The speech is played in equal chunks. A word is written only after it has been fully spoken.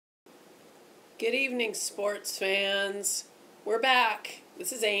Good evening, sports fans. We're back.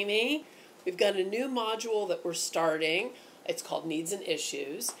 This is Amy. We've got a new module that we're starting. It's called Needs and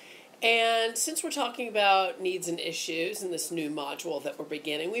Issues. And since we're talking about needs and issues in this new module that we're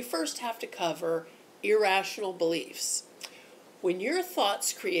beginning, we first have to cover irrational beliefs. When your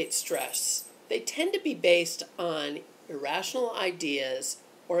thoughts create stress, they tend to be based on irrational ideas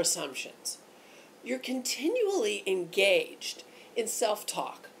or assumptions. You're continually engaged in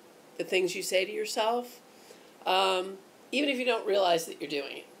self-talk, the things you say to yourself, even if you don't realize that you're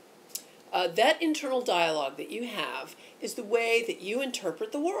doing it. That internal dialogue that you have is the way that you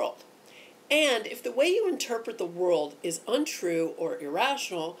interpret the world. And if the way you interpret the world is untrue or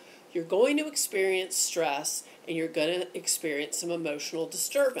irrational, you're going to experience stress and you're going to experience some emotional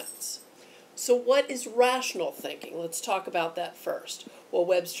disturbance. So what is rational thinking? Let's talk about that first. Well,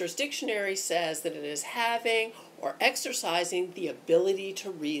 Webster's dictionary says that it is having or exercising the ability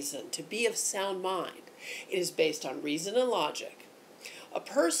to reason, to be of sound mind. It is based on reason and logic. A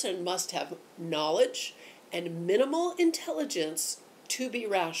person must have knowledge and minimal intelligence to be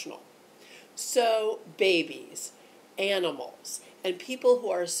rational. So babies, animals, and people who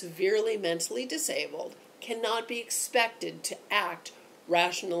are severely mentally disabled cannot be expected to act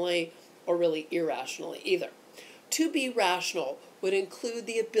rationally or really irrationally either. To be rational would include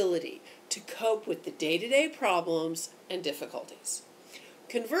the ability to cope with the day-to-day problems and difficulties.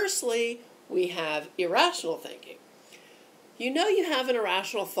 Conversely, we have irrational thinking. You know you have an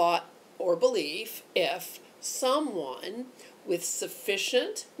irrational thought or belief if someone with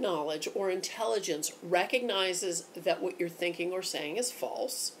sufficient knowledge or intelligence recognizes that what you're thinking or saying is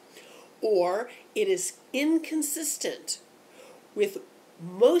false, or it is inconsistent with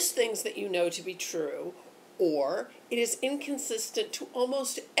most things that you know to be true, or it is inconsistent to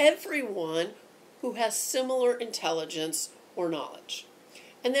almost everyone who has similar intelligence or knowledge.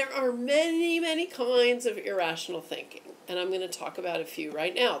 And there are many, many kinds of irrational thinking, and I'm going to talk about a few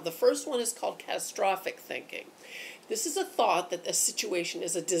right now. The first one is called catastrophic thinking. This is a thought that the situation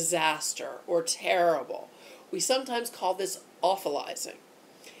is a disaster or terrible. We sometimes call this awfulizing.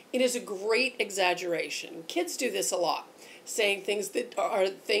 It is a great exaggeration. Kids do this a lot, saying things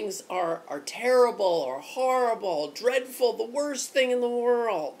are terrible or horrible, dreadful, the worst thing in the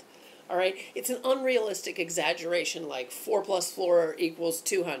world. All right, it's an unrealistic exaggeration, like 4 + 4 =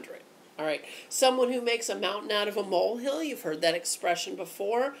 200. All right, someone who makes a mountain out of a molehill, you've heard that expression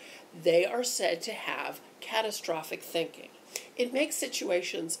before, they are said to have catastrophic thinking. It makes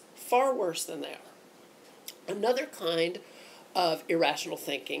situations far worse than they are. Another kind of irrational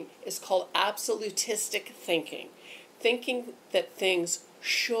thinking is called absolutistic thinking. Thinking that things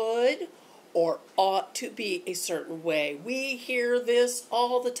should or ought to be a certain way. We hear this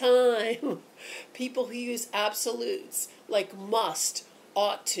all the time. People who use absolutes like must,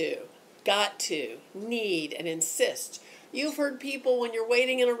 ought to, got to, need, and insist. You've heard people when you're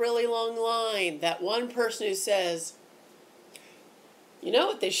waiting in a really long line, that one person who says, you know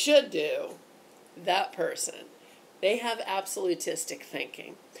what they should do? That person. They have absolutistic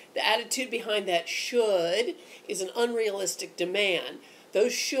thinking. The attitude behind that should is an unrealistic demand.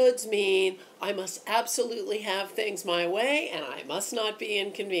 Those shoulds mean I must absolutely have things my way and I must not be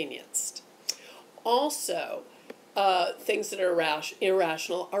inconvenienced. Also, things that are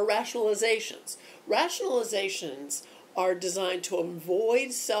irrational are rationalizations. Rationalizations are designed to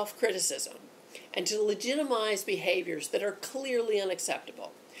avoid self-criticism and to legitimize behaviors that are clearly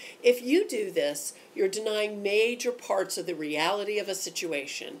unacceptable. If you do this, you're denying major parts of the reality of a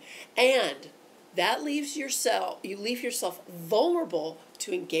situation, and that leaves you leave yourself vulnerable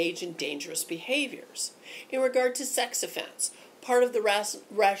to engage in dangerous behaviors. In regard to sex offense, part of the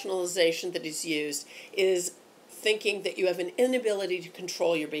rationalization that is used is thinking that you have an inability to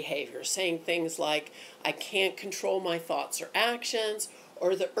control your behavior, saying things like, I can't control my thoughts or actions,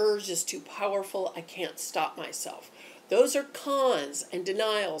 or the urge is too powerful, I can't stop myself. Those are cons and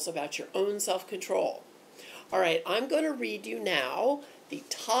denials about your own self-control. All right, I'm going to read you now the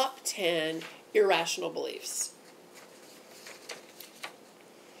top 10 irrational beliefs.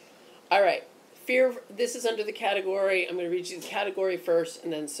 All right, this is under the category, I'm going to read you the category first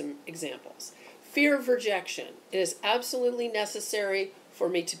and then some examples. Fear of rejection. It is absolutely necessary for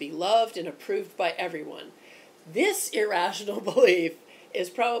me to be loved and approved by everyone. This irrational belief is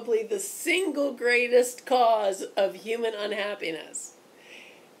probably the single greatest cause of human unhappiness.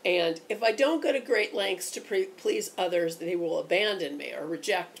 And if I don't go to great lengths to please others, they will abandon me or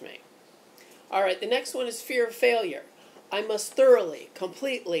reject me. All right, the next one is fear of failure. I must thoroughly,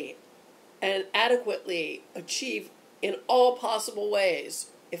 completely, and adequately achieve in all possible ways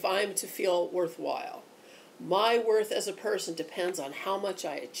if I'm to feel worthwhile. My worth as a person depends on how much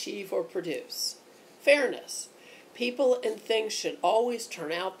I achieve or produce. Fairness. People and things should always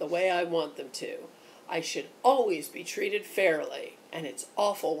turn out the way I want them to. I should always be treated fairly, and it's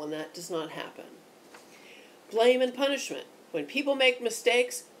awful when that does not happen. Blame and punishment. When people make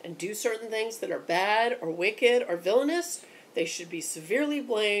mistakes and do certain things that are bad or wicked or villainous, they should be severely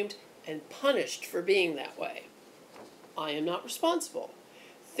blamed and punished for being that way. I am not responsible.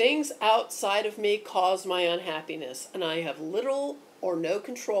 Things outside of me cause my unhappiness, and I have little or no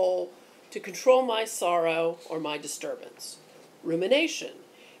control to control my sorrow or my disturbance. Rumination.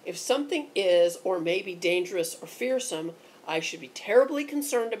 If something is or may be dangerous or fearsome, I should be terribly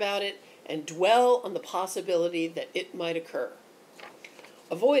concerned about it and dwell on the possibility that it might occur.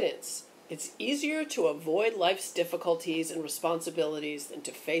 Avoidance. It's easier to avoid life's difficulties and responsibilities than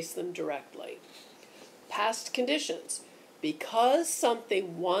to face them directly. Past conditions. Because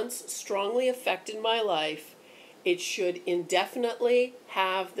something once strongly affected my life, it should indefinitely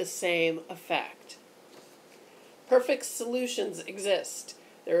have the same effect. Perfect solutions exist.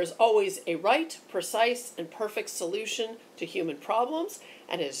 There is always a right, precise, and perfect solution to human problems,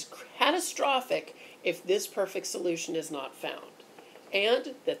 and it is catastrophic if this perfect solution is not found.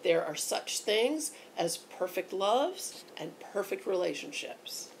 And that there are such things as perfect loves and perfect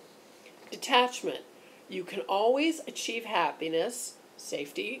relationships. Detachment. You can always achieve happiness,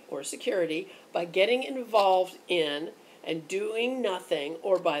 safety, or security by getting involved in and doing nothing,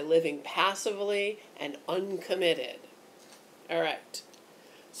 or by living passively and uncommitted. All right.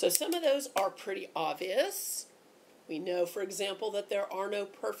 So some of those are pretty obvious. We know, for example, that there are no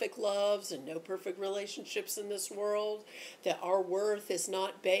perfect loves and no perfect relationships in this world, that our worth is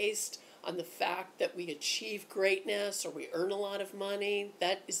not based on the fact that we achieve greatness or we earn a lot of money.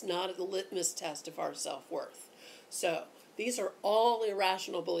 That is not a litmus test of our self-worth. So these are all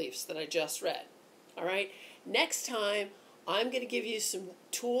irrational beliefs that I just read. All right. Next time, I'm going to give you some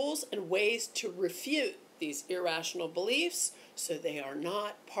tools and ways to refute these irrational beliefs so they are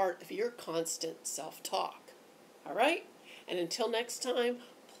not part of your constant self-talk. All right? And until next time,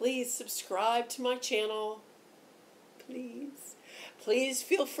 please subscribe to my channel. Please. Please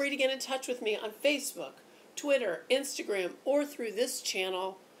feel free to get in touch with me on Facebook, Twitter, Instagram, or through this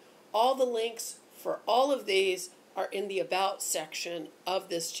channel. All the links for all of these are in the About section of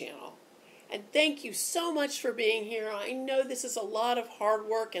this channel. And thank you so much for being here. I know this is a lot of hard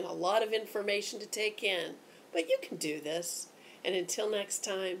work and a lot of information to take in, but you can do this. And until next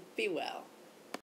time, be well.